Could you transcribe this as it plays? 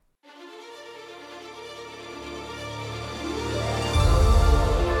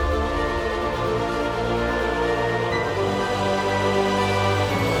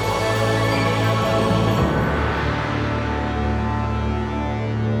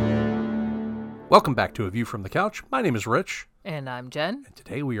Welcome back to A View from the Couch. My name is Rich. And I'm Jen. And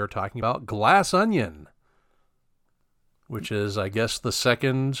today we are talking about Glass Onion, which is, I guess, the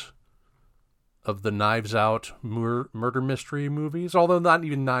second of the Knives Out murder mystery movies. Although not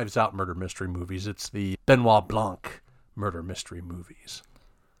even Knives Out murder mystery movies. It's the Benoit Blanc murder mystery movies.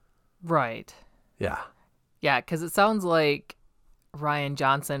 Right. Yeah. Yeah, because it sounds like Rian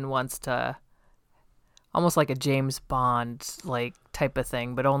Johnson wants to, almost like a James Bond like type of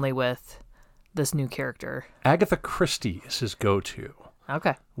thing, but only with this new character. Agatha Christie is his go-to.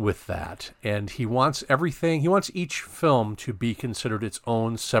 Okay. With that. And he wants each film to be considered its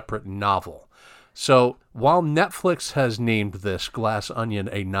own separate novel. So while Netflix has named this Glass Onion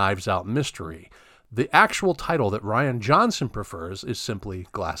a Knives Out mystery, the actual title that Rian Johnson prefers is simply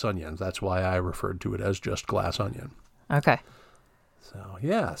Glass Onion. That's why I referred to it as just Glass Onion. Okay. So,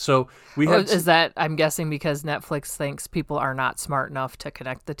 yeah. So we had... Is that, I'm guessing, because Netflix thinks people are not smart enough to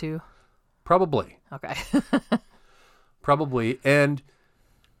connect the two? Probably. Okay. Probably. And,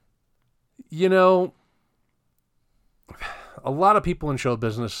 you know, a lot of people in show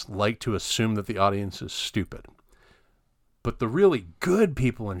business like to assume that the audience is stupid. But the really good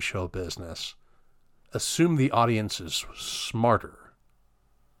people in show business assume the audience is smarter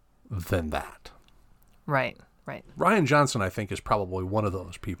than that. Right, right. Rian Johnson, I think, is probably one of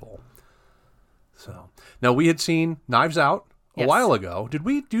those people. So now we had seen Knives Out a while ago. Did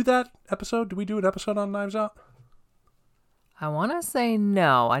we do that episode? Did we do an episode on Knives Out? I want to say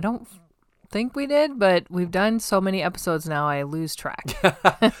no. I don't think we did, but we've done so many episodes now, I lose track.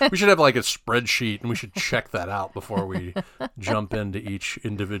 We should have like a spreadsheet, and we should check that out before we jump into each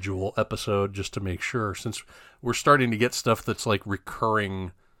individual episode just to make sure, since we're starting to get stuff that's like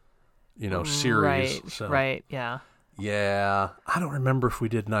recurring, series. Right, yeah. Yeah, I don't remember if we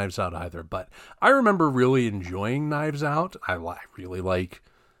did Knives Out either, but I remember really enjoying Knives Out. I really like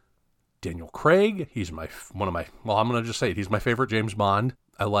Daniel Craig. He's I'm going to just say it. He's my favorite James Bond.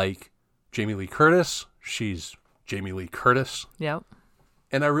 I like Jamie Lee Curtis. She's Jamie Lee Curtis. Yep.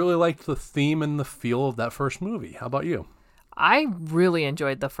 And I really liked the theme and the feel of that first movie. How about you? I really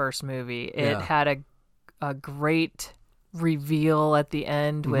enjoyed the first movie. It had a great reveal at the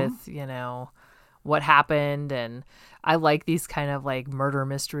end with, what happened, and I like these kind of like murder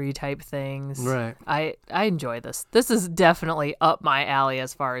mystery type things. Right. I enjoy this. This is definitely up my alley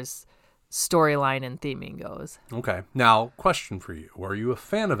as far as storyline and theming goes. Okay. Now, question for you. Are you a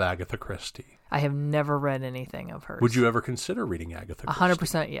fan of Agatha Christie? I have never read anything of hers. Would you ever consider reading Agatha Christie?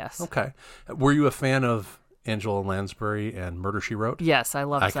 100% yes. Okay. Were you a fan of Angela Lansbury and Murder, She Wrote? Yes, I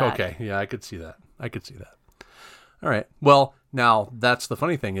loved that. Okay. Yeah, I could see that. All right. Well, now, that's the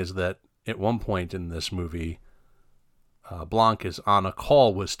funny thing is that at one point in this movie, Blanc is on a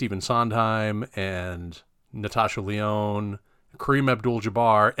call with Stephen Sondheim and Natasha Lyonne, Kareem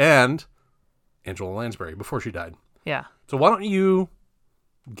Abdul-Jabbar, and Angela Lansbury before she died. Yeah. So why don't you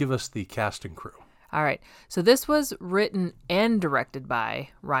give us the cast and crew? All right. So this was written and directed by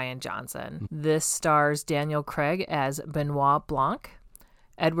Rian Johnson. This stars Daniel Craig as Benoit Blanc,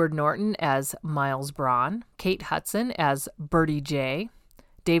 Edward Norton as Miles Braun, Kate Hudson as Bertie J.,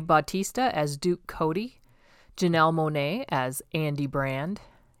 Dave Bautista as Duke Cody, Janelle Monáe as Andy Brand,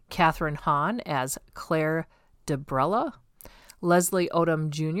 Catherine Hahn as Claire Debrella, Leslie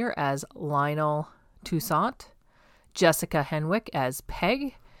Odom Jr. as Lionel Toussaint, Jessica Henwick as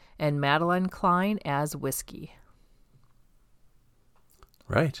Peg, and Madeline Klein as Whiskey.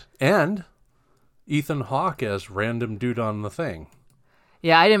 Right. And Ethan Hawke as random dude on the thing.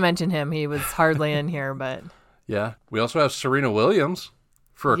 Yeah, I didn't mention him. He was hardly in here, but... Yeah. We also have Serena Williams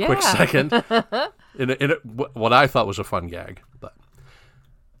for a quick second in what I thought was a fun gag. But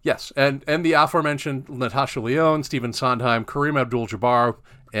yes, and the aforementioned Natasha Lyonne, Stephen Sondheim, Kareem Abdul-Jabbar,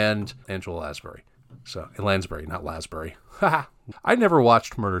 and Angela Lansbury. So Lansbury, not Lansbury. I never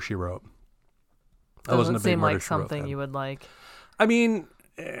watched Murder, She Wrote. I wasn't a big Murder, like She Wrote something fan. You would like. I mean,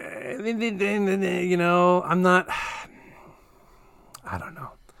 I'm not. I don't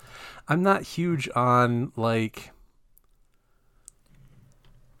know. I'm not huge on like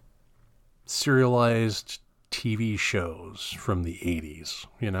serialized TV shows from the 80s,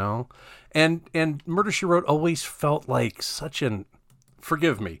 And Murder, She Wrote always felt like such an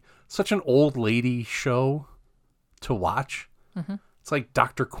old lady show to watch. Mm-hmm. It's like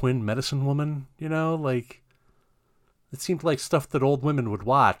Dr. Quinn, Medicine Woman, like it seemed like stuff that old women would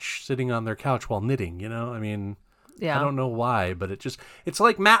watch sitting on their couch while knitting, I mean, yeah. I don't know why, but it's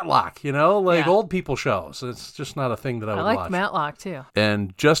like Matlock, old people shows. It's just not a thing that I would watch. I like Matlock too.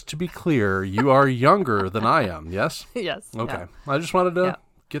 And just to be clear, you are younger than I am, yes? Yes. Okay. Yeah. I just wanted to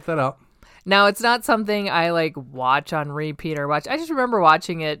get that out. Now, it's not something I like watch on repeat or watch. I just remember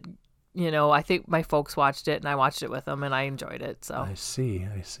watching it I think my folks watched it and I watched it with them and I enjoyed it. So I see.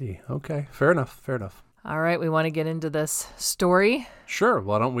 Okay, fair enough. All right, we want to get into this story. Sure.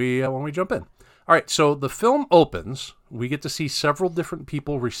 Why don't we jump in? All right. So the film opens. We get to see several different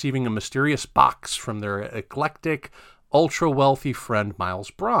people receiving a mysterious box from their eclectic, ultra-wealthy friend Miles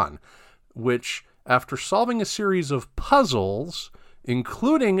Braun, which, after solving a series of puzzles,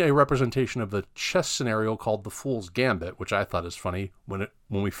 including a representation of the chess scenario called the Fool's Gambit, which I thought is funny when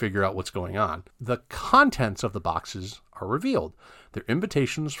we figure out what's going on, the contents of the boxes are revealed. They're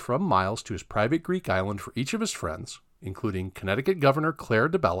invitations from Miles to his private Greek island for each of his friends, including Connecticut Governor Claire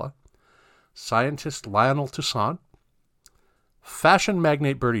DeBella, scientist Lionel Toussaint, fashion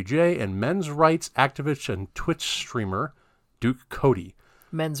magnate Bertie J, and men's rights activist and Twitch streamer Duke Cody.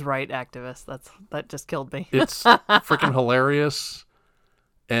 Men's right activist. That just killed me. It's freaking hilarious.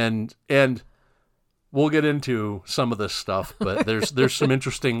 And we'll get into some of this stuff, but there's some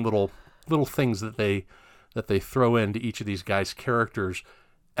interesting little things that they throw into each of these guys' characters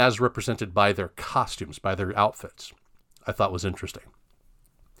as represented by their costumes, by their outfits. I thought was interesting.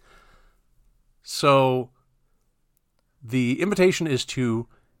 So the invitation is to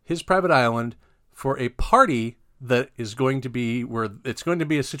his private island for a party that is going to be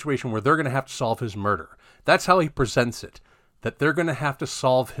a situation where they're going to have to solve his murder. That's how he presents it, that they're going to have to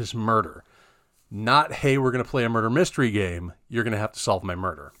solve his murder. Not, hey, we're going to play a murder mystery game. You're going to have to solve my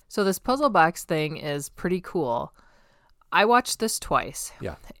murder. So this puzzle box thing is pretty cool. I watched this twice.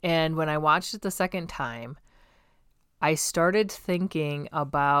 Yeah. And when I watched it the second time, I started thinking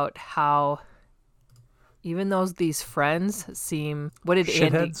about how even though these friends seem, what did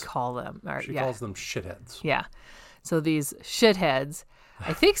shitheads? Andy call them? She calls them shitheads. Yeah. So these shitheads,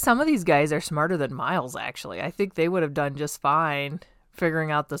 I think some of these guys are smarter than Miles, actually. I think they would have done just fine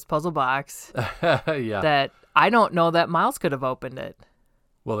figuring out this puzzle box. Yeah. That I don't know that Miles could have opened it.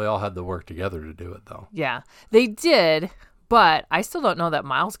 Well, they all had to work together to do it, though. Yeah, they did, but I still don't know that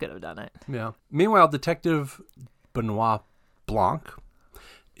Miles could have done it. Yeah. Meanwhile, Detective Benoit Blanc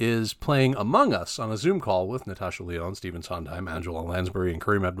is playing Among Us on a Zoom call with Natasha Lyonne, Stephen Sondheim, Angela Lansbury, and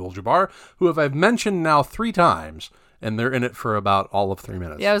Kareem Abdul-Jabbar, who I've mentioned now 3 times, and they're in it for about all of 3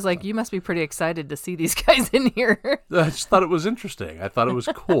 minutes. Yeah, I was like, you must be pretty excited to see these guys in here. I just thought it was interesting. I thought it was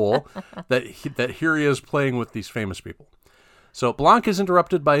cool that here he is playing with these famous people. So Blanc is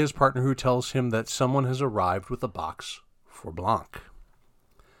interrupted by his partner, who tells him that someone has arrived with a box for Blanc.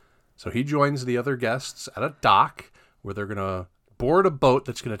 So he joins the other guests at a dock where they're going to board a boat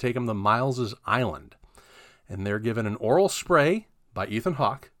that's going to take them to Miles's island. And they're given an oral spray by Ethan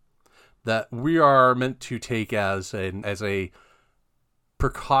Hawke that we are meant to take as a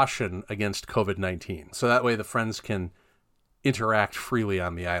precaution against COVID-19. So that way the friends can interact freely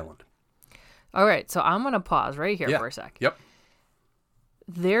on the island. All right, so I'm going to pause right here for a sec. Yep.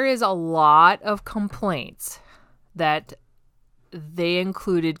 There is a lot of complaints that they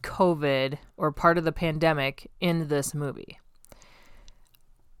included COVID or part of the pandemic in this movie.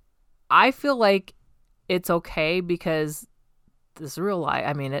 I feel like it's okay because this is real life.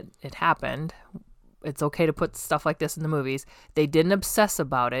 I mean, it happened. It's okay to put stuff like this in the movies. They didn't obsess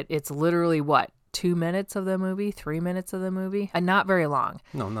about it. It's literally, 2 minutes of the movie? 3 minutes of the movie? And not very long.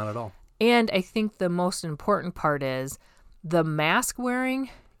 No, not at all. And I think the most important part is the mask wearing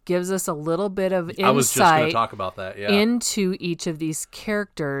gives us a little bit of insight. I was just going to talk about that, yeah. Into each of these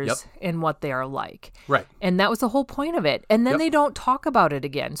characters and what they are like. Right. And that was the whole point of it. And then they don't talk about it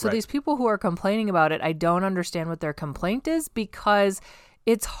again. So these people who are complaining about it, I don't understand what their complaint is because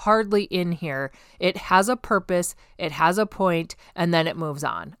it's hardly in here. It has a purpose, it has a point, and then it moves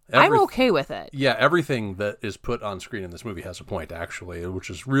on. I'm okay with it. Yeah, everything that is put on screen in this movie has a point, actually,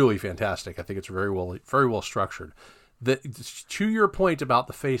 which is really fantastic. I think it's very well structured. To your point about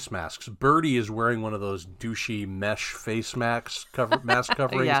the face masks, Birdie is wearing one of those douchey mesh face mask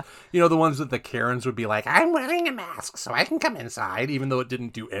coverings. Yeah. You know, the ones that the Karens would be like, I'm wearing a mask so I can come inside, even though it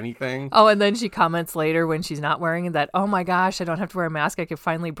didn't do anything. Oh, and then she comments later when she's not wearing it that, oh my gosh, I don't have to wear a mask. I can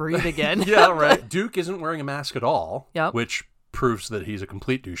finally breathe again. Yeah, right. Duke isn't wearing a mask at all, yep. Which proves that he's a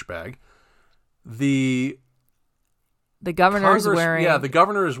complete douchebag. The governor's wearing... Yeah, the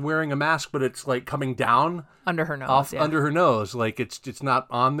governor is wearing a mask, but it's like coming down... Under her nose, under her nose. Like it's not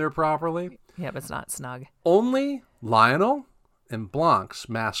on there properly. Yeah, but it's not snug. Only Lionel and Blanc's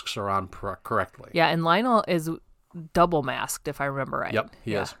masks are on correctly. Yeah, and Lionel is double masked, if I remember right. Yep,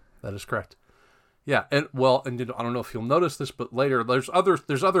 he is. That is correct. Yeah, and I don't know if you'll notice this, but later there's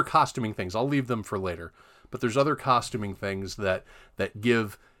other costuming things. I'll leave them for later. But there's other costuming things that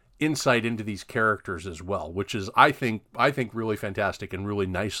give insight into these characters as well, which is I think really fantastic and really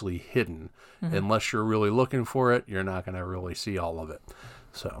nicely hidden. Mm-hmm. Unless you're really looking for it, you're not going to really see all of it.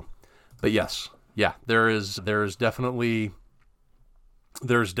 So But yes, yeah, there's definitely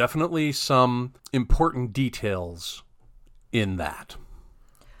some important details in that.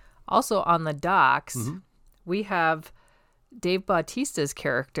 Also on the docks, we have Dave Bautista's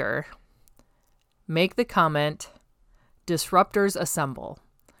character make the comment, "Disruptors assemble,"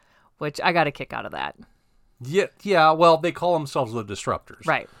 which I got a kick out of that. Yeah. Well, they call themselves the Disruptors,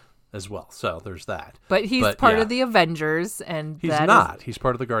 Right? As well. So there's that. But he's part of the Avengers, and he's not. He's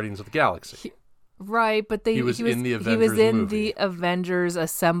part of the Guardians of the Galaxy. Right, but he was in the Avengers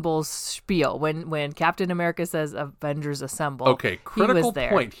Assemble spiel when Captain America says Avengers Assemble. Okay, critical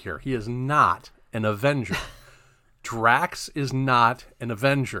point here. He is not an Avenger. Drax is not an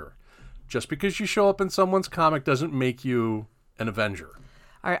Avenger. Just because you show up in someone's comic doesn't make you an Avenger.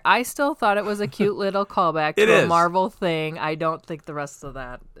 All right, I still thought it was a cute little callback to a Marvel thing. I don't think the rest of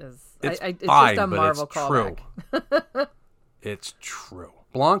that is. It's just a Marvel callback. True. It's true.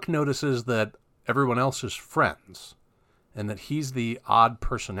 Blanc notices that everyone else is friends, and that he's the odd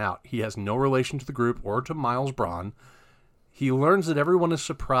person out. He has no relation to the group or to Miles Braun. He learns that everyone is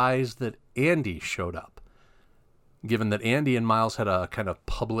surprised that Andy showed up, given that Andy and Miles had a kind of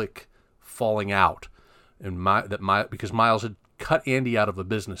public falling out, and because Miles had cut Andy out of a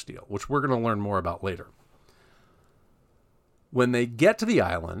business deal, which we're going to learn more about later. When they get to the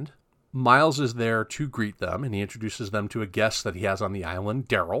island, Miles is there to greet them, and he introduces them to a guest that he has on the island,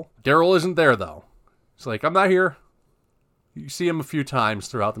 Daryl. Daryl isn't there, though. He's like, "I'm not here." You see him a few times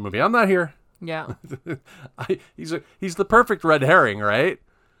throughout the movie. "I'm not here." Yeah. He's the perfect red herring, right?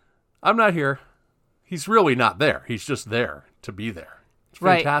 "I'm not here." He's really not there. He's just there to be there. It's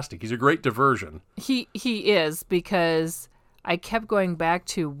fantastic. Right. He's a great diversion. He is, because I kept going back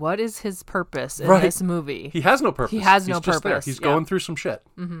to what is his purpose in this movie. He has no purpose. He's just purpose. There. He's going through some shit,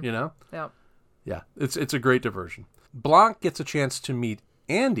 you know? Yeah. Yeah, it's a great diversion. Blanc gets a chance to meet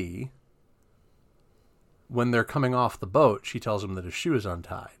Andy when they're coming off the boat. She tells him that his shoe is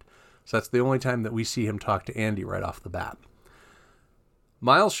untied. So that's the only time that we see him talk to Andy right off the bat.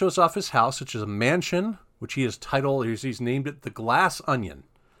 Miles shows off his house, which is a mansion, which he's named it the Glass Onion,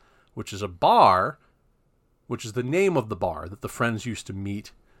 which is a bar, which is the name of the bar that the friends used to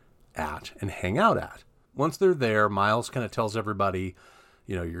meet at and hang out at. Once they're there, Miles kind of tells everybody,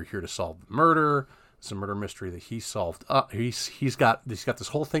 you're here to solve the murder. It's a murder mystery that he solved. He's got this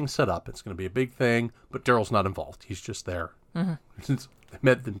whole thing set up. It's going to be a big thing, but Daryl's not involved. He's just there. He's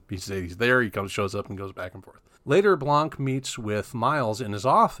there. He shows up, and goes back and forth. Later, Blanc meets with Miles in his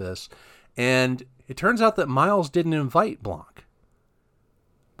office, and it turns out that Miles didn't invite Blanc.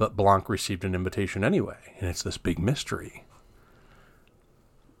 But Blanc received an invitation anyway, and it's this big mystery.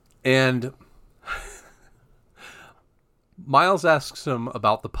 And Miles asks him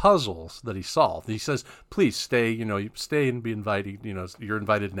about the puzzles that he solved. He says, "Please stay, stay and be invited, you're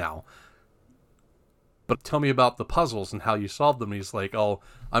invited now. But tell me about the puzzles and how you solved them." And he's like, "Oh,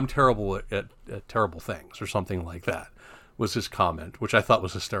 I'm terrible at terrible things," or something like that, was his comment, which I thought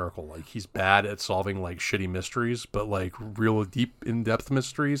was hysterical. Like, he's bad at solving, like, shitty mysteries, but, like, real deep, in-depth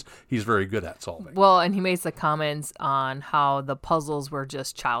mysteries, he's very good at solving. Well, and he makes the comments on how the puzzles were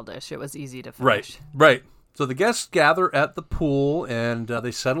just childish. It was easy to finish. Right. So the guests gather at the pool, and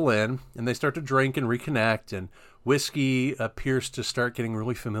they settle in, and they start to drink and reconnect, and Whiskey appears to start getting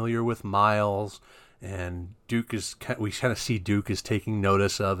really familiar with Miles, and we kind of see Duke is taking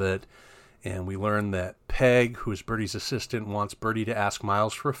notice of it. And we learn that Peg, who is Birdie's assistant, wants Birdie to ask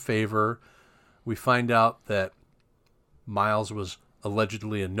Miles for a favor. We find out that Miles was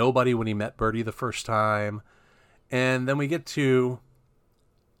allegedly a nobody when he met Birdie the first time. And then we get to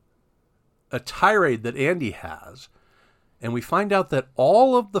a tirade that Andy has. And we find out that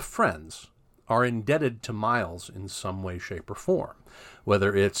all of the friends are indebted to Miles in some way, shape, or form.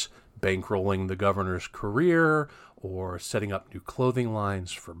 Whether it's bankrolling the governor's career, or setting up new clothing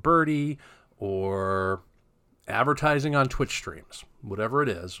lines for Birdie, or advertising on Twitch streams. Whatever it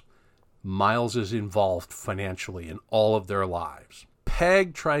is, Miles is involved financially in all of their lives.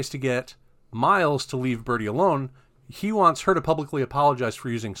 Peg tries to get Miles to leave Birdie alone. He wants her to publicly apologize for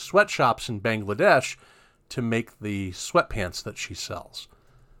using sweatshops in Bangladesh to make the sweatpants that she sells.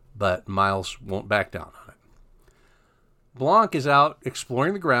 But Miles won't back down on it. Blanc is out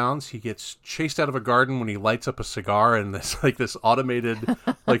exploring the grounds. He gets chased out of a garden when he lights up a cigar, and this automated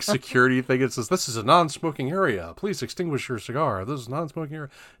security thing. It says, "This is a non-smoking area. Please extinguish your cigar. This is a non-smoking area."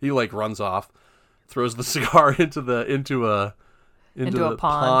 He runs off, throws the cigar into a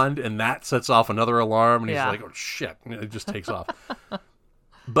pond, and that sets off another alarm. And he's like, "Oh shit!" And it just takes off.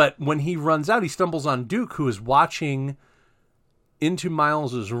 But when he runs out, he stumbles on Duke, who is watching into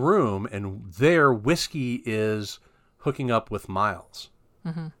Miles's room, and there Whiskey is hooking up with Miles.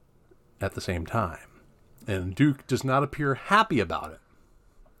 at the same time. And Duke does not appear happy about it.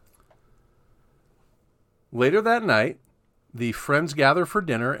 Later that night, the friends gather for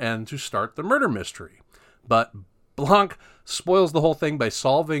dinner and to start the murder mystery. But Blanc spoils the whole thing by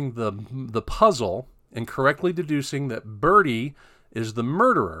solving the puzzle and correctly deducing that Birdie is the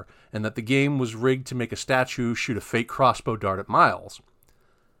murderer and that the game was rigged to make a statue shoot a fake crossbow dart at Miles.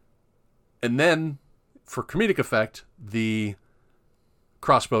 And then, for comedic effect, the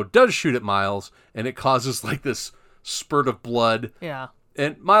crossbow does shoot at Miles, and it causes like this spurt of blood. Yeah.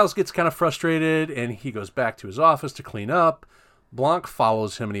 And Miles gets kind of frustrated, and he goes back to his office to clean up. Blanc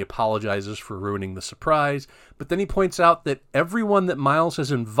follows him, and he apologizes for ruining the surprise. But then he points out that everyone that Miles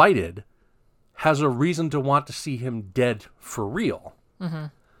has invited has a reason to want to see him dead for real,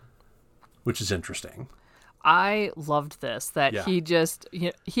 which is interesting. I loved this, that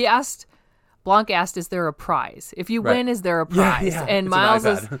Blanc asked, is there a prize? If you win, is there a prize? Yeah, and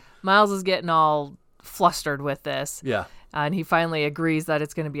Miles is getting all flustered with this. Yeah. And he finally agrees that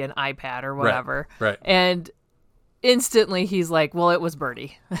it's going to be an iPad or whatever. Right. And instantly he's like, well, it was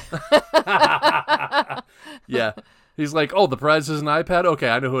Birdie. Yeah. He's like, oh, the prize is an iPad? Okay,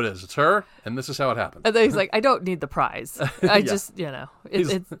 I know who it is. It's her, and this is how it happened. And then he's like, I don't need the prize. I just,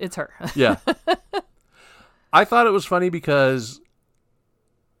 it's her. Yeah. I thought it was funny because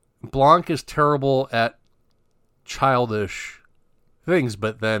Blanc is terrible at childish things,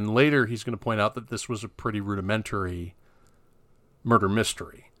 but then later he's going to point out that this was a pretty rudimentary murder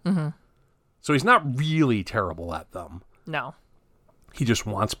mystery. Mm-hmm. So he's not really terrible at them. No. He just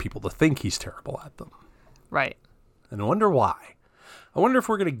wants people to think he's terrible at them. Right. And I wonder why. I wonder if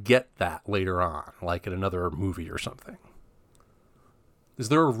we're going to get that later on, like in another movie or something. Is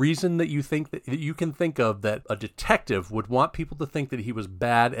there a reason that you think that you can think of that a detective would want people to think that he was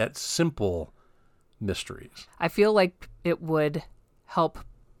bad at simple mysteries? I feel like it would help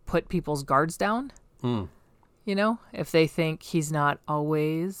put people's guards down. You know, if they think he's not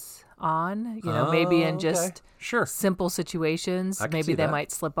always on, maybe in just simple situations, maybe they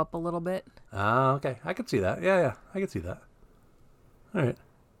might slip up a little bit. Okay. I could see that. Yeah. I could see that. All right.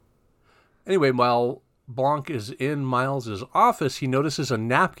 Anyway, while Blanc is in Miles's office, he notices a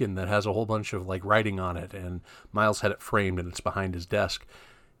napkin that has a whole bunch of like writing on it, and Miles had it framed and it's behind his desk.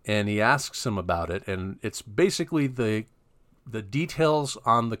 And he asks him about it, and it's basically the details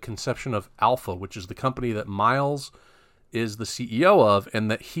on the conception of Alpha, which is the company that Miles is the CEO of and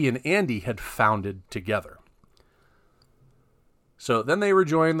that he and Andy had founded together. So then they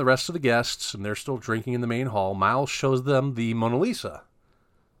rejoin the rest of the guests, and they're still drinking in the main hall. Miles shows them the Mona Lisa,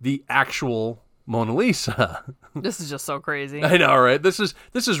 the actual Mona Lisa. This is just so crazy. I know, right? This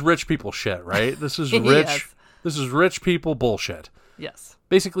is rich people shit, right? This is rich. Yes. This is rich people bullshit. Yes.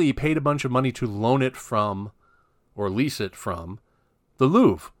 Basically, he paid a bunch of money to loan it from, or lease it from, the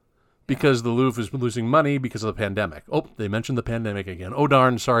Louvre, because the Louvre is losing money because of the pandemic. Oh, they mentioned the pandemic again. Oh,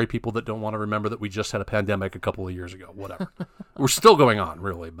 darn. Sorry, people that don't want to remember that we just had a pandemic a couple of years ago. Whatever. We're still going on,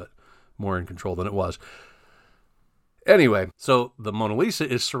 really, but more in control than it was. Anyway, so the Mona Lisa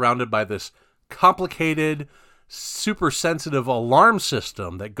is surrounded by this complicated, super sensitive alarm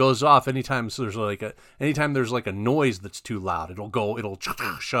system that goes off anytime there's like a noise that's too loud. It'll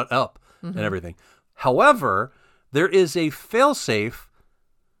shut up and everything. However, there is a failsafe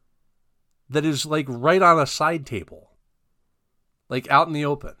that is like right on a side table, like out in the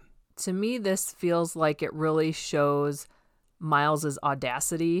open. To me, this feels like it really shows Miles's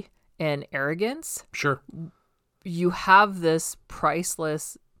audacity and arrogance. Sure. You have this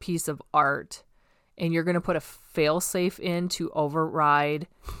priceless piece of art, and you're going to put a failsafe in to override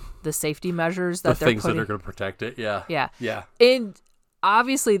the safety measures that the things that are going to protect it. Yeah. Yeah. And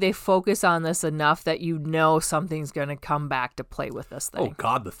obviously they focus on this enough that you know something's going to come back to play with this thing. Oh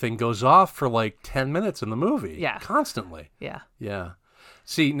God, the thing goes off for like 10 minutes in the movie. Yeah. Constantly. Yeah. Yeah.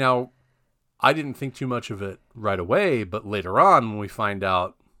 See, now I didn't think too much of it right away, but later on when we find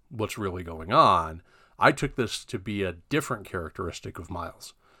out what's really going on, I took this to be a different characteristic of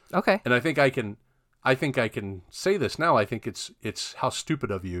Miles. Okay. And I think I can say this now. I think it's how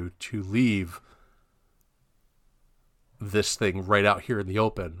stupid of you to leave this thing right out here in the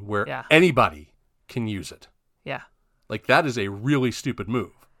open where anybody can use it. Yeah. Like, that is a really stupid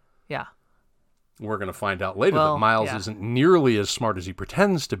move. Yeah. We're going to find out later that Miles isn't nearly as smart as he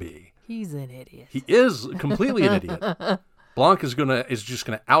pretends to be. He's an idiot. He is completely an idiot. Blanc is just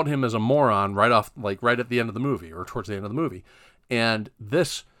gonna out him as a moron right at the end of the movie or towards the end of the movie. And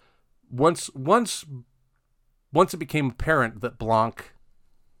this once it became apparent that Blanc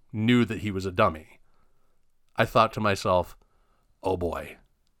knew that he was a dummy, I thought to myself, oh boy,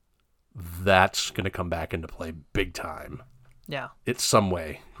 that's going to come back into play big time. Yeah. It's some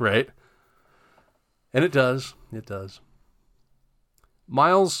way, right? And it does. It does.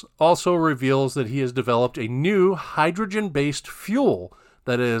 Miles also reveals that he has developed a new hydrogen-based fuel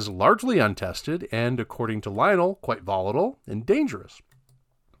that is largely untested and, according to Lionel, quite volatile and dangerous.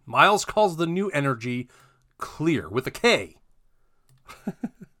 Miles calls the new energy Clear, with a K.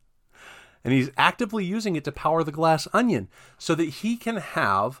 And he's actively using it to power the Glass Onion so that he can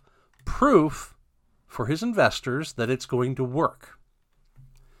have proof for his investors that it's going to work.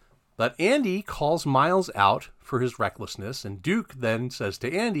 But Andy calls Miles out for his recklessness, and Duke then says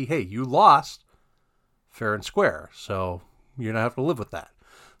to Andy, hey, you lost fair and square, so you're going to have to live with that.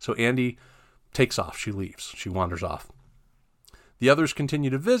 So Andy takes off. She leaves. She wanders off. The others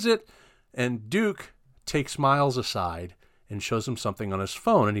continue to visit, and Duke takes Miles aside and shows him something on his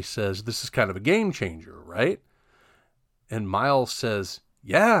phone, and he says, this is kind of a game changer, right? And Miles says,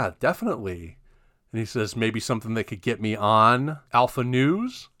 yeah, definitely. And he says, maybe something that could get me on Alpha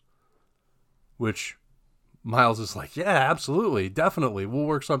News? Which Miles is like, yeah, absolutely, definitely, we'll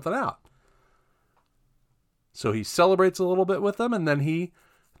work something out. So he celebrates a little bit with them, and then he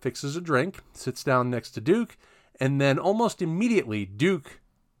fixes a drink, sits down next to Duke, and then almost immediately Duke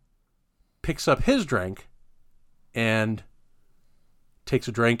picks up his drink and takes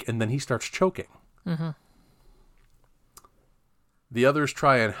a drink, and then he starts choking. Mm-hmm. The others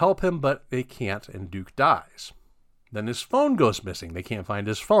try and help him, but they can't, and Duke dies. Then his phone goes missing. They can't find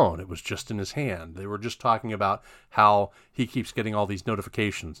his phone. It was just in his hand. They were just talking about how he keeps getting all these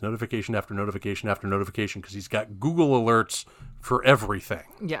notifications, notification after notification after notification, because he's got Google alerts for everything.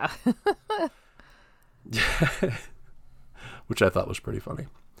 Yeah. Which I thought was pretty funny.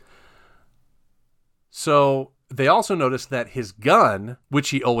 So they also noticed that his gun,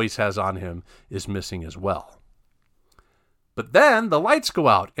 which he always has on him, is missing as well. But then the lights go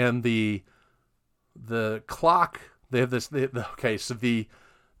out, and the clock, they have this, okay, so the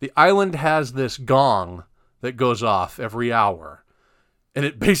island has this gong that goes off every hour. And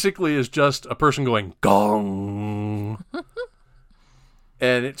it basically is just a person going, gong.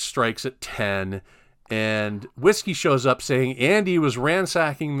 And it strikes at 10. And Whiskey shows up saying Andy was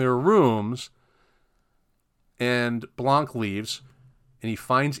ransacking their rooms. And Blanc leaves, and he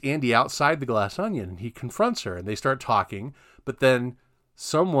finds Andy outside the Glass Onion, and he confronts her, and they start talking, but then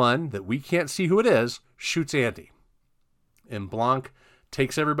someone that we can't see who it is shoots Andy. And Blanc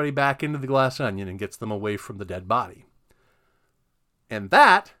takes everybody back into the Glass Onion and gets them away from the dead body. And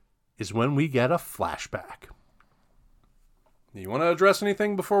that is when we get a flashback. You want to address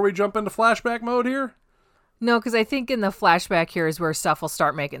anything before we jump into flashback mode here? No, because I think in the flashback here is where stuff will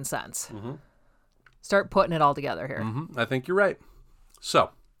start making sense. Mm-hmm. Start putting it all together here. Mm-hmm. I think you're right.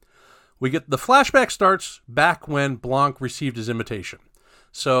 So, we get the flashback starts back when Blanc received his invitation.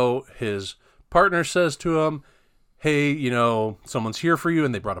 So, his partner says to him, hey, you know, someone's here for you,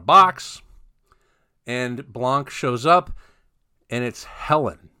 and they brought a box. And Blanc shows up, and it's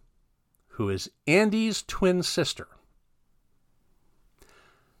Helen, who is Andy's twin sister.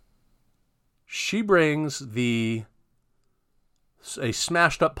 She brings a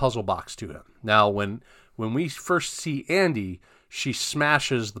smashed up puzzle box to him. Now, when we first see Andy, she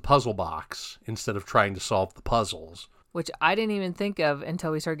smashes the puzzle box instead of trying to solve the puzzles. Which I didn't even think of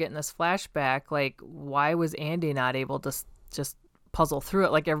until we started getting this flashback. Like, why was Andy not able to just puzzle through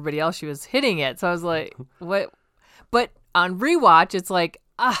it like everybody else? She was hitting it. So I was like, what? But on rewatch, it's like,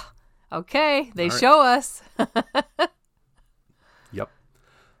 okay, they show us. Yep.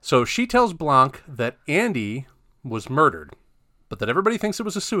 So she tells Blanc that Andy was murdered, but that everybody thinks it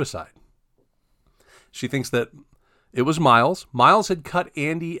was a suicide. She thinks that it was Miles. Miles had cut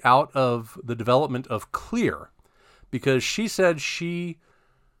Andy out of the development of Clear because she said she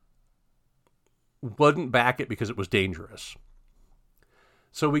wouldn't back it because it was dangerous.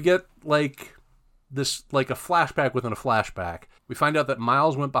 So we get like a flashback within a flashback. We find out that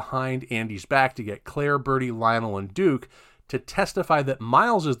Miles went behind Andy's back to get Claire, Bertie, Lionel, and Duke to testify that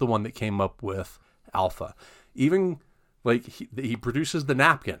Miles is the one that came up with Alpha. Even like he produces the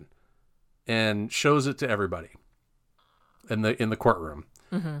napkin and shows it to everybody in the courtroom.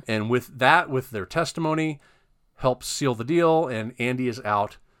 Mm-hmm. And with their testimony, helps seal the deal, and Andy is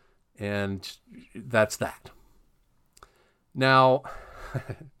out, and that's that. Now,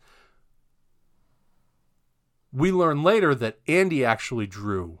 we learn later that Andy actually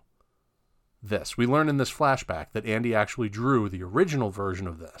drew this. We learn in this flashback that Andy actually drew the original version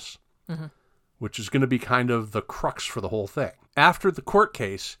of this, mm-hmm. which is going to be kind of the crux for the whole thing. After the court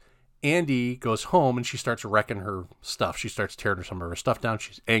case, Andy goes home and she starts wrecking her stuff. She starts tearing some of her stuff down.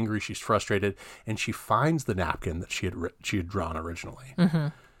 She's angry. She's frustrated. And she finds the napkin that she had drawn originally. Mm-hmm.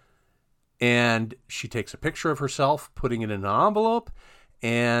 And she takes a picture of herself, putting it in an envelope,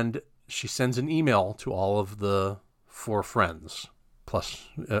 and she sends an email to all of the 4 friends, plus,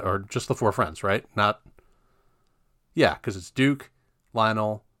 or just the 4 friends, right? Yeah, because it's Duke,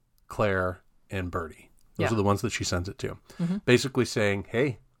 Lionel, Claire, and Birdie. Those are the ones that she sends it to. Mm-hmm. Basically saying,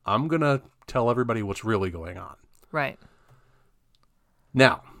 hey, I'm going to tell everybody what's really going on. Right.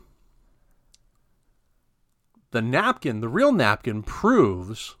 Now, the real napkin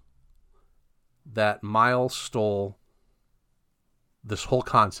proves that Miles stole this whole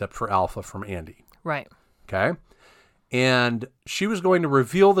concept for Alpha from Andy. Right. Okay? And she was going to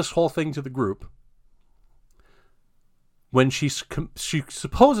reveal this whole thing to the group when she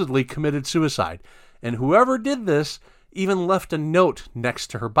supposedly committed suicide. And whoever did this even left a note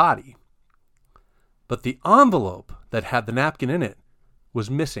next to her body. But the envelope that had the napkin in it was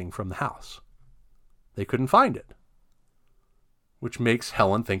missing from the house. They couldn't find it, which makes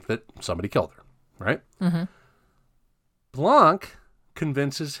Helen think that somebody killed her, right? Mm-hmm. Blanc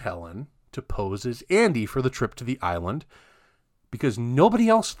convinces Helen to pose as Andy for the trip to the island because nobody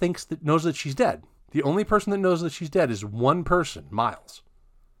else knows that she's dead. The only person that knows that she's dead is one person, Miles.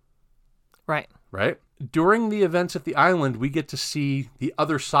 Right. Right? During the events at the island, we get to see the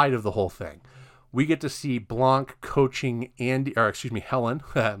other side of the whole thing. We get to see Blanc coaching Helen.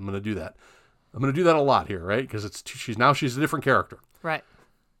 I'm going to do that. I'm going to do that a lot here, right? Because she's a different character. Right.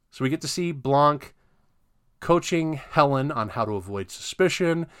 So we get to see Blanc coaching Helen on how to avoid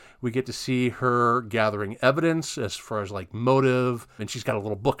suspicion. We get to see her gathering evidence as far as like motive, and she's got a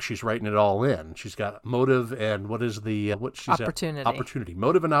little book. She's writing it all in. She's got motive and opportunity,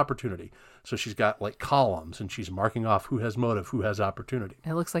 motive and opportunity. So she's got like columns, and she's marking off who has motive, who has opportunity.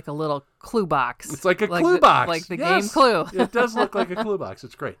 It looks like a little clue box. It's like a clue box, like the game Clue. It does look like a clue box.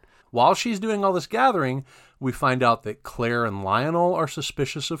 It's great. While she's doing all this gathering, we find out that Claire and Lionel are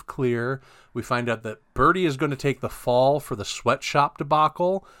suspicious of Clear. We find out that Birdie is going to take the fall for the sweatshop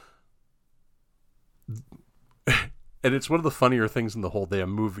debacle. And it's one of the funnier things in the whole damn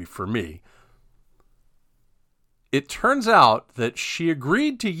movie for me. It turns out that she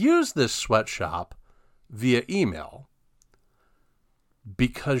agreed to use this sweatshop via email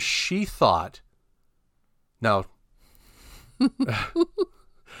because she thought... Now...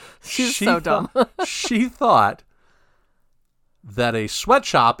 She's so dumb. She thought that a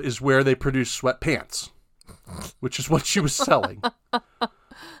sweatshop is where they produce sweatpants, which is what she was selling.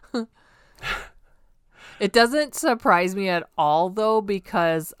 It doesn't surprise me at all, though,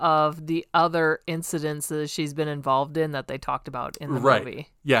 because of the other incidences she's been involved in that they talked about in the movie.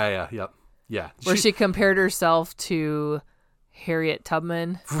 Yeah. Where she compared herself to Harriet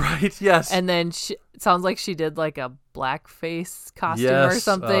Tubman. Right, yes. And then it sounds like she did like a blackface costume or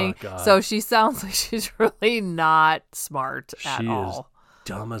something. Oh, so she sounds like she's really not smart at all. She is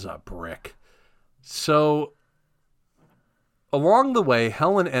dumb as a brick. So along the way,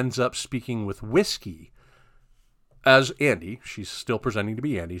 Helen ends up speaking with Whiskey as Andy. She's still presenting to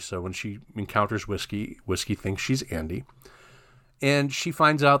be Andy. So when she encounters Whiskey, Whiskey thinks she's Andy. And she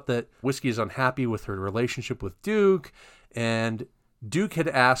finds out that Whiskey is unhappy with her relationship with Duke. And Duke had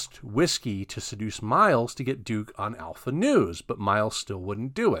asked Whiskey to seduce Miles to get Duke on Alpha News, but Miles still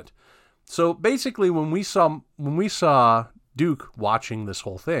wouldn't do it. So basically, when we saw Duke watching this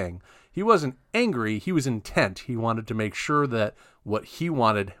whole thing, he wasn't angry, he was intent. He wanted to make sure that what he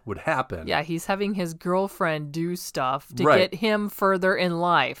wanted would happen. Yeah, he's having his girlfriend do stuff to get him further in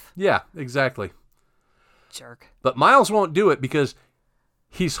life. Yeah, exactly. Jerk. But Miles won't do it because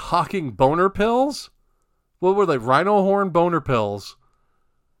he's hawking boner pills. What were they? Rhino horn boner pills.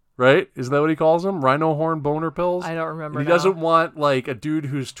 Right? Isn't that what he calls them? Rhino horn boner pills? I don't remember. And he doesn't want like a dude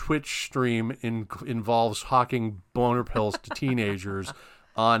whose Twitch stream involves hawking boner pills to teenagers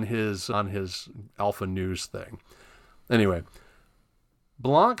on his Alpha News thing. Anyway,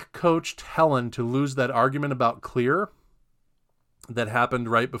 Blanc coached Helen to lose that argument about Clear that happened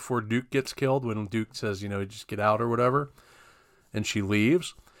right before Duke gets killed, when Duke says, just get out or whatever, and she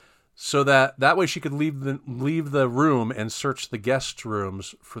leaves. So that way she could leave the room and search the guest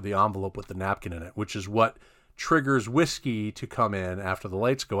rooms for the envelope with the napkin in it, which is what triggers Whiskey to come in after the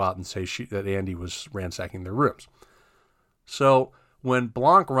lights go out and say that Andy was ransacking their rooms. So when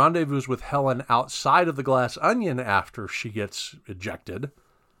Blanc rendezvous with Helen outside of the Glass Onion after she gets ejected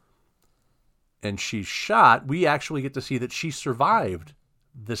and she's shot, we actually get to see that she survived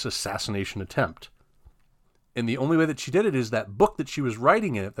this assassination attempt. And the only way that she did it is that book that she was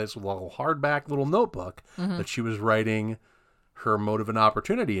writing in it, this little hardback little notebook that she was writing her motive and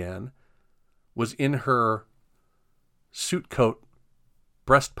opportunity in, was in her suit coat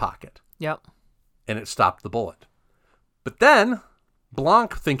breast pocket. Yep. And it stopped the bullet. But then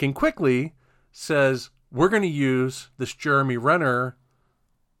Blanc, thinking quickly, says, we're going to use this Jeremy Renner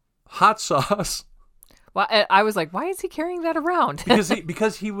hot sauce. Well, I was like, why is he carrying that around?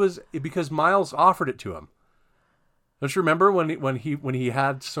 because Miles offered it to him. Don't you remember when he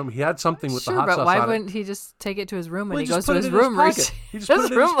had something with sure, the hot but sauce why on wouldn't it? he just take it to his room when Well, he goes to his room? He just put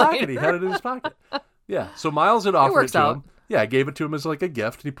it in his pocket. He had it in his pocket. Yeah. So Miles had offered it works to out. him. Yeah, gave it to him as like a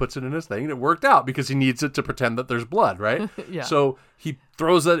gift, and he puts it in his thing, and it worked out because he needs it to pretend that there's blood, right? Yeah. So he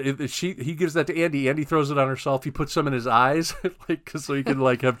throws that. He gives that to Andy. Andy throws it on herself. He puts some in his eyes, so he can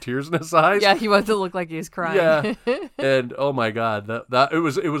have tears in his eyes. Yeah, he wants to look like he's crying. Yeah. And oh my God, that it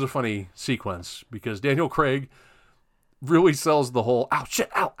was a funny sequence because Daniel Craig really sells the whole "ow shit,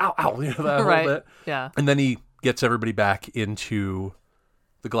 ow ow ow," that right. whole bit. Yeah. And then he gets everybody back into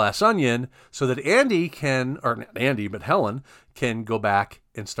the Glass Onion so that Helen can go back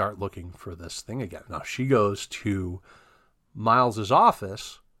and start looking for this thing again. Now she goes to Miles's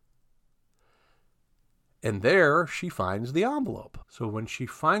office, and there she finds the envelope. So when she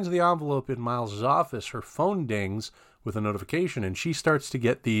finds the envelope in Miles's office, her phone dings with a notification, and she starts to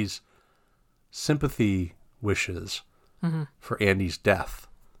get these sympathy wishes for Andy's death.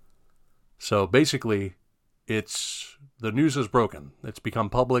 So basically, the news is broken. It's become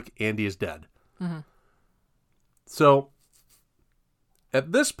public. Andy is dead. Mm-hmm. So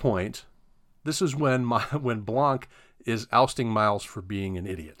at this point, this is when Blanc is ousting Miles for being an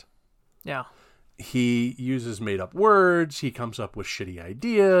idiot. Yeah. He uses made-up words. He comes up with shitty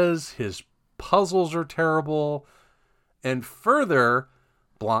ideas. His puzzles are terrible. And further,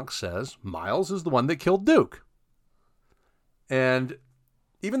 Blanc says Miles is the one that killed Duke. And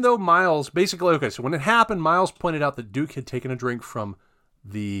even though Miles basically, okay, so when it happened, Miles pointed out that Duke had taken a drink from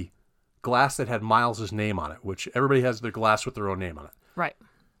the glass that had Miles's name on it, which everybody has their glass with their own name on it. Right.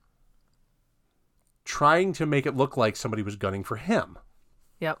 Trying to make it look like somebody was gunning for him.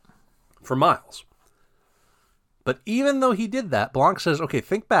 Yep. For Miles. But even though he did that, Blanc says, okay,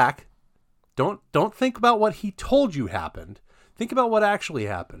 think back. Don't think about what he told you happened. Think about what actually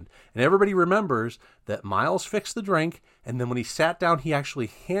happened. And everybody remembers that Miles fixed the drink, and then when he sat down, he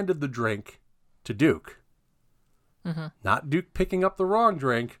actually handed the drink to Duke. Mm-hmm. Not Duke picking up the wrong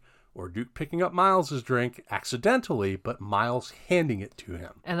drink, or Duke picking up Miles's drink accidentally, but Miles handing it to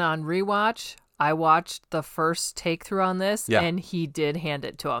him. And on rewatch, I watched the first take through on this, and he did hand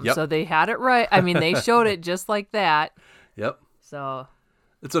it to him. Yep. So they had it right. I mean, they showed it just like that. Yep. So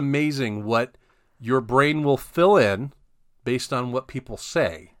it's amazing what your brain will fill in based on what people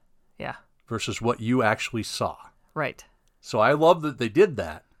say. Yeah. Versus what you actually saw. Right. So I love that they did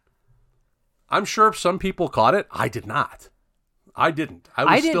that. I'm sure some people caught it. I did not. I didn't.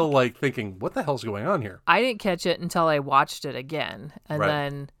 I was still thinking, what the hell's going on here? I didn't catch it until I watched it again. And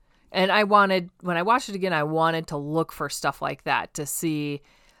then, when I watched it again, I wanted to look for stuff like that to see,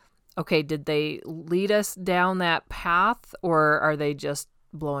 okay, did they lead us down that path, or are they just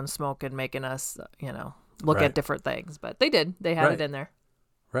blowing smoke and making us, look at different things? But they did. They had it in there.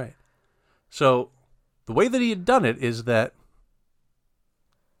 Right. So the way that he had done it is that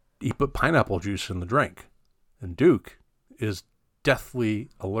he put pineapple juice in the drink. And Duke is deathly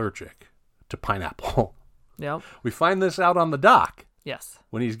allergic to pineapple. Yep. We find this out on the dock. Yes.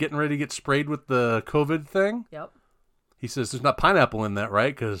 When he's getting ready to get sprayed with the COVID thing. Yep. He says, there's not pineapple in that,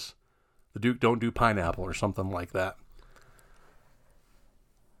 right? Because the Duke don't do pineapple or something like that.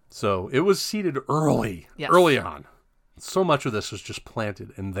 So it was seeded early on. So much of this was just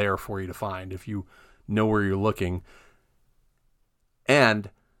planted and there for you to find if you know where you're looking. And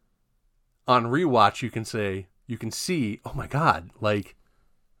on rewatch, you can see, oh my God,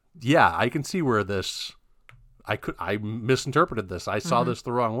 I can see where I misinterpreted this. I saw this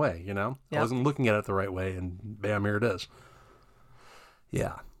the wrong way, Yep. I wasn't looking at it the right way, and bam, here it is.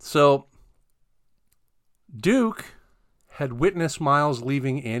 Yeah. So Duke had witnessed Miles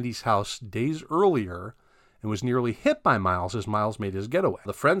leaving Andy's house days earlier and was nearly hit by Miles as Miles made his getaway.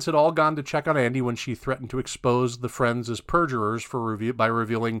 The friends had all gone to check on Andy when she threatened to expose the friends as perjurers by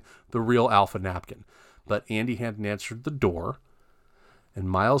revealing the real Alpha napkin. But Andy hadn't answered the door,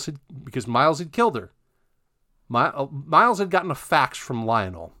 and because Miles had killed her. Miles had gotten a fax from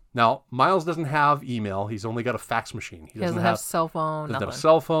Lionel. Now, Miles doesn't have email. He's only got a fax machine. He doesn't have cell phone. Doesn't have a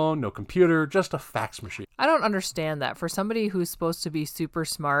cell phone, no computer, just a fax machine. I don't understand that. For somebody who's supposed to be super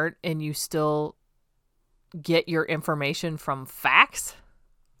smart and you still get your information from fax?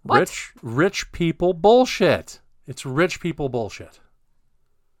 What? Rich people bullshit. It's rich people bullshit.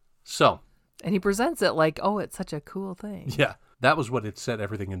 So. And he presents it like, oh, it's such a cool thing. Yeah, that was what had set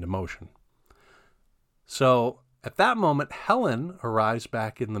everything into motion. So at that moment, Helen arrives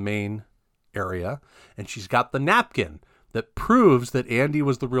back in the main area, and she's got the napkin that proves that Andy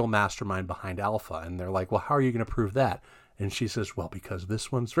was the real mastermind behind Alpha. And they're like, well, how are you going to prove that? And she says, well, because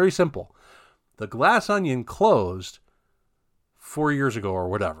this one's very simple. The Glass Onion closed 4 years ago or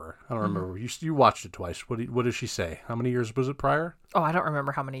whatever. I don't remember. You watched it twice. What did she say? How many years was it prior? Oh, I don't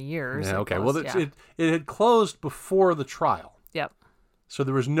remember how many years. Yeah, okay. It had closed before the trial. Yep. So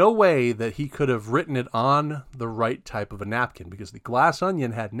there was no way that he could have written it on the right type of a napkin because the Glass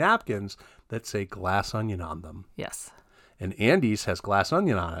Onion had napkins that say Glass Onion on them. Yes. And Andy's has Glass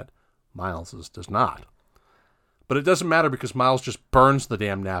Onion on it. Miles's does not. But it doesn't matter because Miles just burns the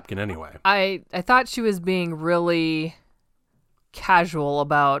damn napkin anyway. I thought she was being really casual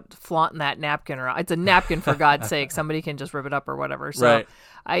about flaunting that napkin around. It's a napkin, for God's sake. Somebody can just rip it up or whatever. So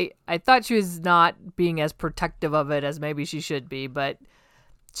right. I thought she was not being as protective of it as maybe she should be, but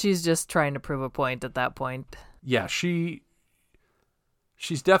she's just trying to prove a point at that point. Yeah, she's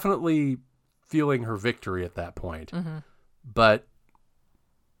definitely feeling her victory at that point, but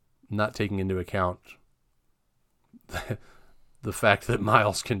not taking into account the fact that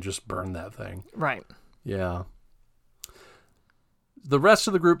Miles can just burn that thing. Right. Yeah. The rest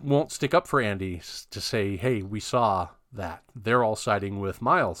of the group won't stick up for Andy to say, hey, we saw that. They're all siding with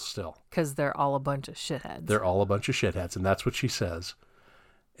Miles still. Because they're all a bunch of shitheads. They're all a bunch of shitheads, and that's what she says.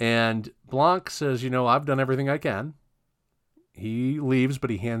 And Blanc says, I've done everything I can. He leaves, but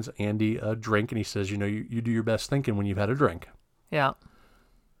he hands Andy a drink, and he says, you do your best thinking when you've had a drink. Yeah.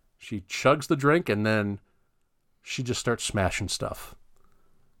 She chugs the drink, and then she just starts smashing stuff.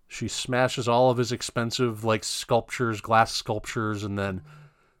 She smashes all of his expensive, sculptures, glass sculptures, and then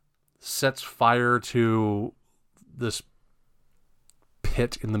sets fire to this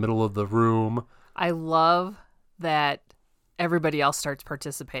pit in the middle of the room. I love that everybody else starts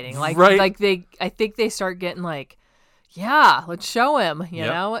participating. Right. I think they start getting yeah, let's show him, you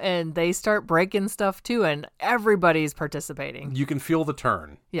know, and they start breaking stuff too, and everybody's participating. You can feel the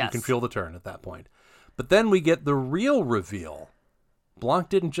turn. Yes. You can feel the turn at that point. But then we get the real reveal. Blanc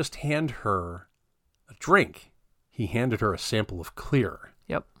didn't just hand her a drink. He handed her a sample of clear.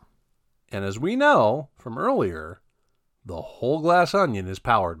 Yep. And as we know from earlier, the whole Glass Onion is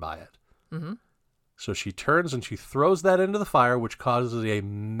powered by it. Mm-hmm. So she turns and she throws that into the fire, which causes a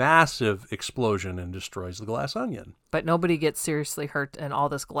massive explosion and destroys the Glass Onion. But nobody gets seriously hurt and all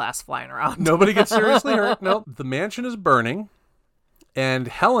this glass flying around. Nobody gets seriously hurt. Nope. The mansion is burning. And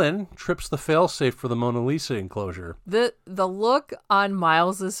Helen trips the failsafe for the Mona Lisa enclosure. The look on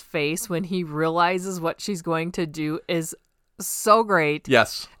Miles's face when he realizes what she's going to do is so great.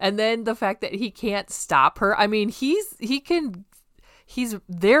 Yes. And then the fact that he can't stop her. I mean, he's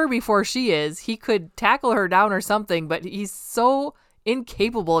there before she is. He could tackle her down or something, but he's so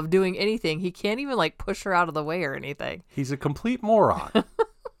incapable of doing anything. He can't even push her out of the way or anything. He's a complete moron.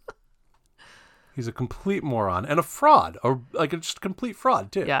 He's a complete moron and a fraud, or just a complete fraud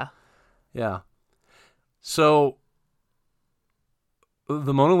too. Yeah. Yeah. So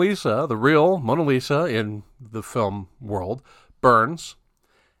the Mona Lisa, the real Mona Lisa in the film world, burns,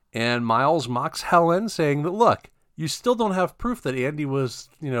 and Miles mocks Helen, saying that, look, you still don't have proof that Andy was,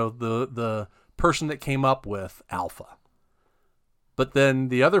 the person that came up with Alpha. But then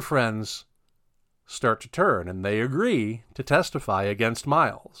the other friends start to turn, and they agree to testify against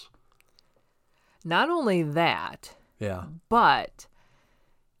Miles. Not only that, yeah, but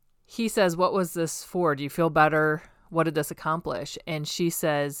he says, what was this for? Do you feel better? What did this accomplish? And she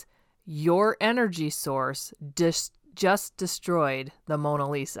says, your energy source just destroyed the Mona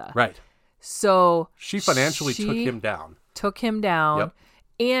Lisa. Right. So she financially took him down. Yep.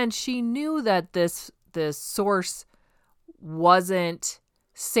 And she knew that this source wasn't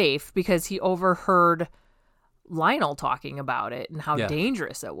safe because he overheard Lionel talking about it and how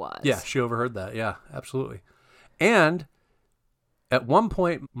dangerous it was. Yeah, she overheard that. Yeah, absolutely. And at one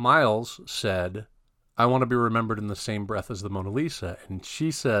point, Miles said, I want to be remembered in the same breath as the Mona Lisa. And she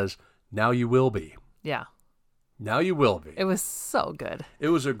says, now you will be. Yeah. Now you will be. It was so good. It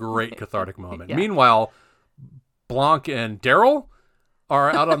was a great cathartic moment. Yeah. Meanwhile, Blanc and Daryl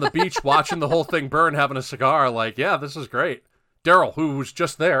are out on the beach watching the whole thing burn, having a cigar, yeah, this is great. Daryl, who was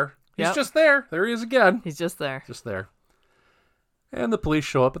just there. He's just there. There he is again. He's just there. Just there. And the police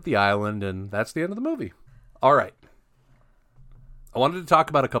show up at the island, and that's the end of the movie. All right. I wanted to talk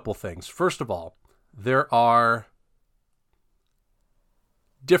about a couple things. First of all, there are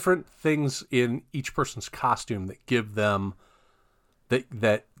different things in each person's costume that give them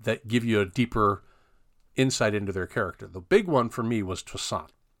that give you a deeper insight into their character. The big one for me was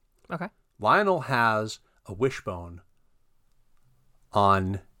Toussaint. Okay. Lionel has a wishbone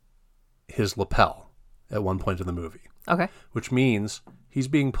on his lapel at one point in the movie. Okay. Which means he's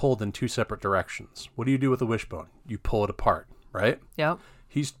being pulled in two separate directions. What do you do with a wishbone? You pull it apart, right? Yep.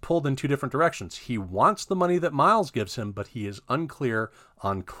 He's pulled in two different directions. He wants the money that Miles gives him, but he is unclear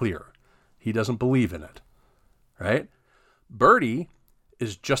on clear. He doesn't believe in it, right? Birdie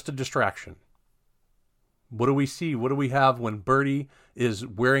is just a distraction. What do we see? What do we have when Birdie is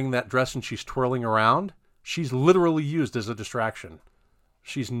wearing that dress and she's twirling around? She's literally used as a distraction.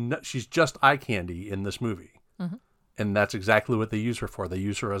 She's just eye candy in this movie. Mm-hmm. And that's exactly what they use her for. They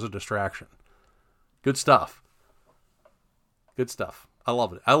use her as a distraction. Good stuff. Good stuff. I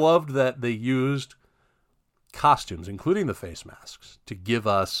love it. I loved that they used costumes, including the face masks, to give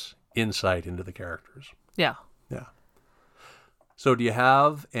us insight into the characters. Yeah. Yeah. So do you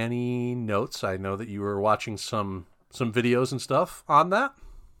have any notes? I know that you were watching some videos and stuff on that.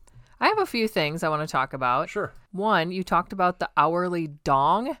 I have a few things I want to talk about. Sure. One, you talked about the hourly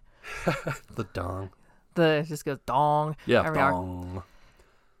dong. The dong. It just goes dong. Yeah, dong.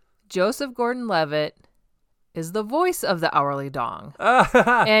 Joseph Gordon-Levitt is the voice of the hourly dong.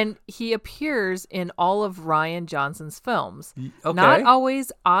 And he appears in all of Rian Johnson's films. Okay. Not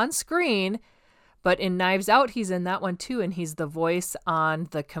always on screen, but in Knives Out, he's in that one too. And he's the voice on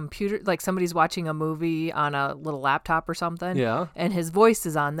the computer. Like somebody's watching a movie on a little laptop or something. Yeah. And his voice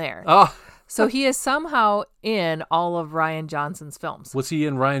is on there. Oh. So he is somehow in all of Rian Johnson's films. Was he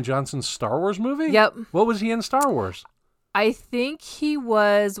in Rian Johnson's Star Wars movie? Yep. What was he in Star Wars? I think he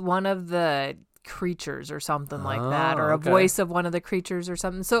was one of the creatures or something like that, or a voice of one of the creatures or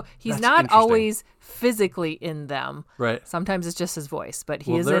something. So he's not always physically in them. Right. Sometimes it's just his voice, but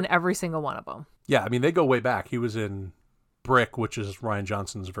he is in every single one of them. Yeah, I mean, they go way back. He was in Brick, which is Rian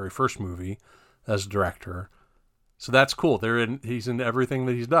Johnson's very first movie as a director. So that's cool. He's in everything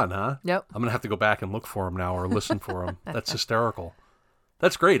that he's done, huh? Yep. I'm going to have to go back and look for him now or listen for him. That's hysterical.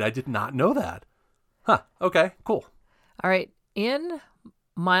 That's great. I did not know that. Huh. Okay, cool. All right. In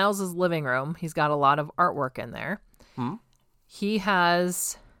Miles's living room, he's got a lot of artwork in there. Mm-hmm. He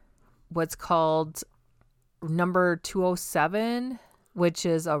has what's called number 207, which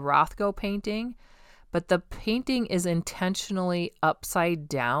is a Rothko painting, but the painting is intentionally upside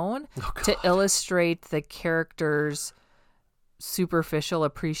down to illustrate the character's superficial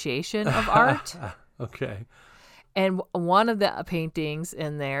appreciation of art. Okay. And one of the paintings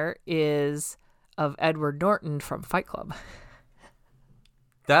in there is of Edward Norton from Fight Club.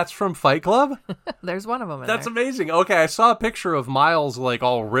 That's from Fight Club? There's one of them in That's there. amazing. Okay, I saw a picture of Miles like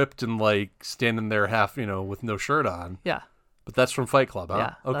all ripped and like standing there half, with no shirt on. Yeah. But that's from Fight Club, huh?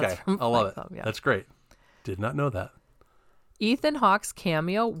 Yeah, okay. that's from I love Fight it. Club, yeah. That's great. Did not know that. Ethan Hawke's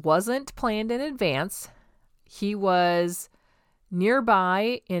cameo wasn't planned in advance. He was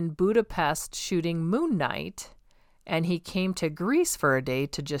nearby in Budapest shooting Moon Knight, and he came to Greece for a day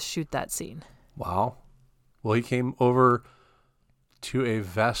to just shoot that scene. Wow. Well, he came over to a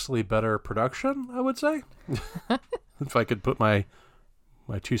vastly better production, I would say. If I could put my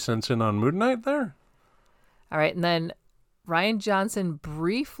 2 cents in on Moon Knight there. All right, and then Rian Johnson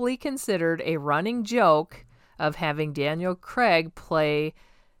briefly considered a running joke of having Daniel Craig play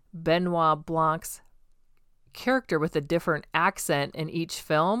Benoit Blanc's character with a different accent in each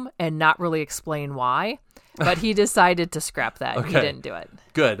film and not really explain why. But he decided to scrap that. Okay. He didn't do it.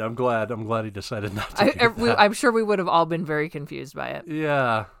 Good. I'm glad he decided not to do that. I'm sure we would have all been very confused by it.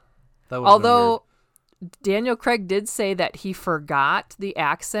 Yeah. Although Daniel Craig did say that he forgot the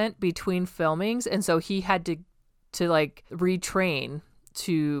accent between filmings, and so he had to like retrain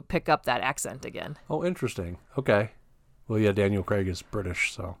to pick up that accent again. Oh, interesting. Okay. Well, yeah, Daniel Craig is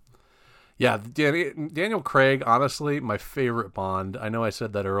British, so. Yeah, Daniel Craig, honestly, my favorite Bond. I know I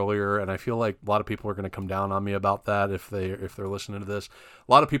said that earlier, and I feel like a lot of people are going to come down on me about that if they're listening to this.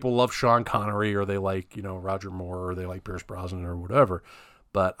 A lot of people love Sean Connery, or they like Roger Moore, or they like Pierce Brosnan, or whatever.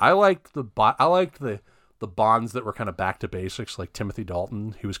 But I liked the Bonds that were kind of back to basics, like Timothy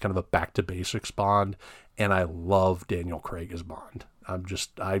Dalton. He was kind of a back to basics Bond, and I love Daniel Craig as Bond. I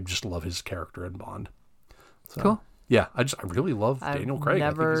just love his character in Bond. So. Cool. Yeah, I really love Daniel Craig. I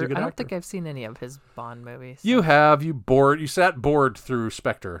think he's a good actor. I don't think I've seen any of his Bond movies. So. You have. You sat bored through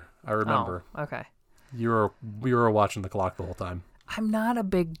Spectre. I remember. Oh, okay. You were watching the clock the whole time. I'm not a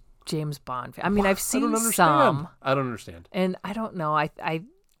big James Bond fan. I mean, I've seen some. I don't understand. And I don't know.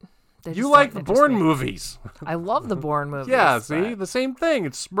 You like the Bourne movies. I love the Bourne movies. Yeah, see? The same thing.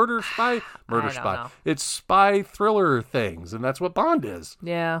 It's murder spy. It's spy thriller things, and that's what Bond is.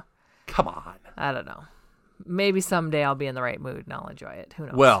 Yeah. Come on. I don't know. Maybe someday I'll be in the right mood and I'll enjoy it. Who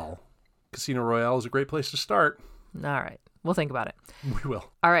knows? Well, Casino Royale is a great place to start. All right. We'll think about it. We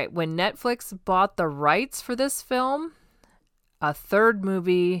will. All right. When Netflix bought the rights for this film, a third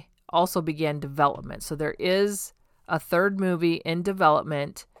movie also began development. So there is a third movie in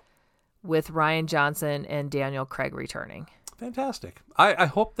development with Rian Johnson and Daniel Craig returning. Fantastic. I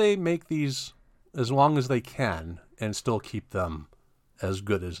hope they make these as long as they can and still keep them as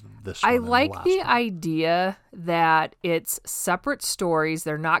good as this one. I like the idea that it's separate stories.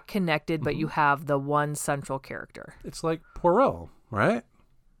 They're not connected, but you have the one central character. It's like Poirot, right?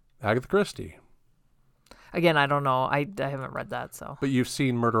 Agatha Christie. Again, I don't know. I haven't read that, so. But you've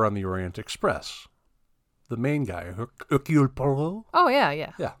seen Murder on the Orient Express. The main guy, Hercule Poirot. Oh, yeah.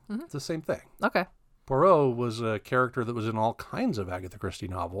 Yeah, it's the same thing. Okay. Poirot was a character that was in all kinds of Agatha Christie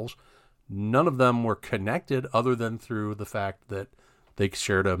novels. None of them were connected other than through the fact that they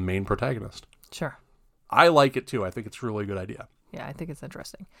shared a main protagonist. Sure. I like it too. I think it's a really good idea. Yeah, I think it's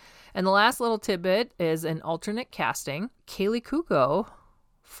interesting. And the last little tidbit is an alternate casting. Kaylee Kuko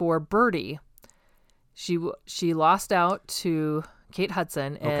for Birdie. She lost out to Kate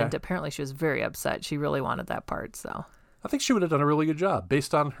Hudson, and apparently she was very upset. She really wanted that part, so. I think she would have done a really good job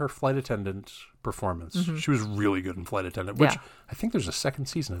based on her flight attendant performance. She was really good in Flight Attendant, which I think there's a second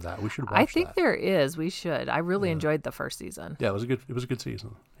season of that. We should watch that. I think there is. We should. I really enjoyed the first season. Yeah, it was a good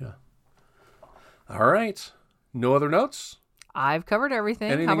season. Yeah. All right. No other notes? I've covered everything.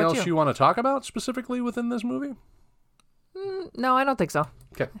 Anything How about else you want to talk about specifically within this movie? No, I don't think so.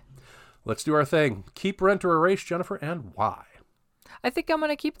 Okay. Let's do our thing. Keep, rent, or erase, Jennifer, and why? I think I'm going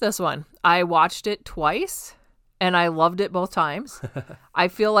to keep this one. I watched it twice, and I loved it both times. I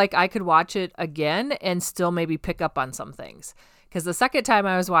feel like I could watch it again and still maybe pick up on some things. Because the second time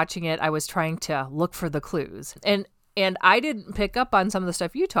I was watching it, I was trying to look for the clues. And I didn't pick up on some of the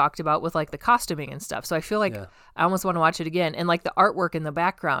stuff you talked about with like the costuming and stuff. So I feel like I almost want to watch it again. And like the artwork in the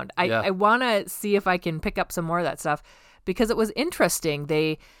background. I want to see if I can pick up some more of that stuff because it was interesting.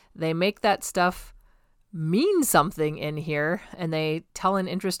 They make that stuff mean something in here and they tell an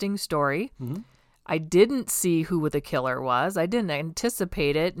interesting story. I didn't see who the killer was. I didn't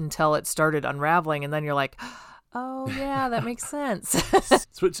anticipate it until it started unraveling. And then you're like, oh, yeah, that makes sense. So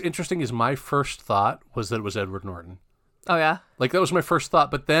what's interesting is my first thought was that it was Edward Norton. Oh, yeah? Like, that was my first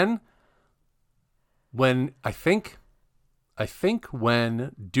thought. But then when I think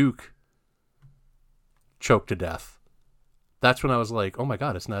when Duke choked to death, that's when I was like, oh, my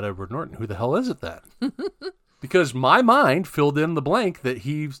God, it's not Edward Norton. Who the hell is it then? Because my mind filled in the blank that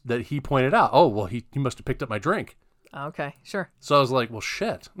he pointed out. Oh, well, he must have picked up my drink. Okay, sure. So I was like, well,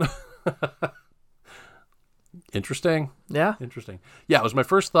 shit. Interesting. Yeah. Interesting. Yeah, it was my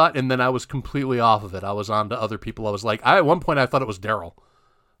first thought, and then I was completely off of it. I was on to other people. I was like, at one point I thought it was Daryl.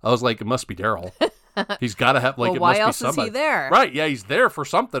 I was like, it must be Daryl. He's got to have, like, well, it why must else be somebody. is he there? Right, yeah, he's there for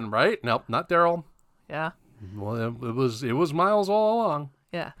something, right? Nope, not Daryl. Yeah. Well, it was Miles all along.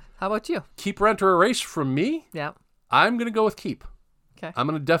 Yeah. How about you? Keep, rent, or erase from me? Yeah. I'm going to go with keep. Okay. I'm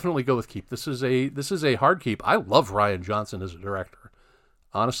going to definitely go with keep. This is a hard keep. I love Rian Johnson as a director.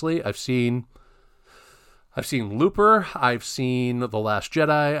 Honestly, I've seen Looper, I've seen The Last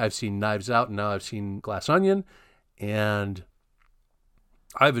Jedi, I've seen Knives Out, and now I've seen Glass Onion, and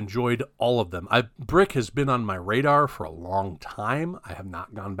I've enjoyed all of them. Brick has been on my radar for a long time. I have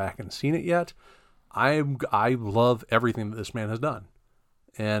not gone back and seen it yet. I love everything that this man has done,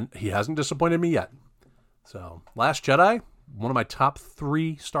 and he hasn't disappointed me yet. So, Last Jedi, one of my top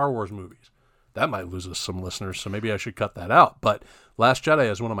 3 Star Wars movies. That might lose us some listeners, so maybe I should cut that out. But Last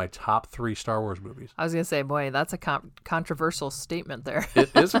Jedi is one of my top 3 Star Wars movies. I was going to say, boy, that's a controversial statement there.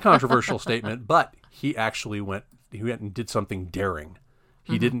 It is a controversial statement, but he went and did something daring.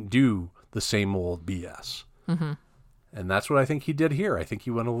 He didn't do the same old BS. And that's what I think he did here. I think he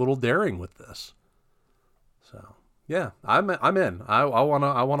went a little daring with this. So, yeah, I'm in. I want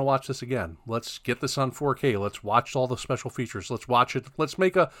to watch this again. Let's get this on 4K. Let's watch all the special features. Let's watch it. Let's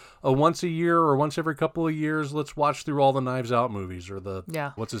make a once a year or once every couple of years. Let's watch through all the Knives Out movies or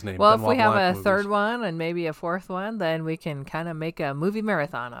the what's his name? Well, Benoit if we have Blanc a movies. third one and maybe a fourth one, then we can kind of make a movie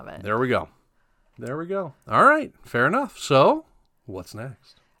marathon of it. There we go. All right, fair enough. So, what's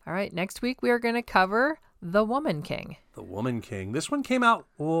next? All right, next week we are going to cover The Woman King. The Woman King. This one came out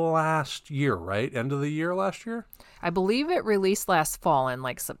last year, right? End of the year last year? I believe it released last fall in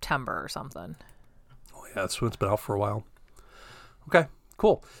like September or something. Oh, yeah, it's been out for a while. Okay,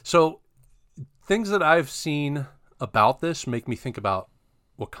 cool. So, things that I've seen about this make me think about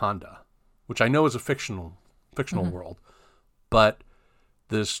Wakanda, which I know is a fictional world, but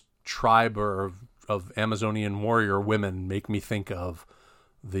this tribe of Amazonian warrior women make me think of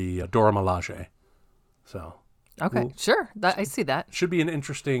the Dora Milaje. So, okay, sure, I see that. Should be an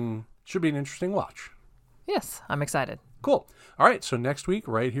interesting watch. Yes, I'm excited. Cool. All right, so next week,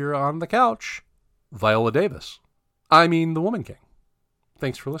 right here on the couch, Viola Davis. I mean, The Woman King.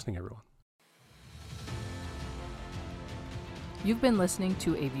 Thanks for listening, everyone. You've been listening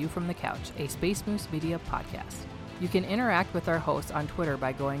to A View from the Couch, a Space Moose Media podcast. You can interact with our hosts on Twitter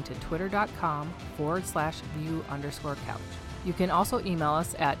by going to twitter.com/view_couch. You can also email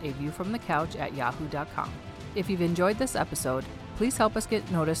us at aviewfromthecouch@yahoo.com. If you've enjoyed this episode, please help us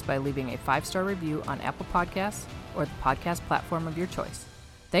get noticed by leaving a 5-star review on Apple Podcasts or the podcast platform of your choice.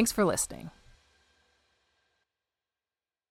 Thanks for listening.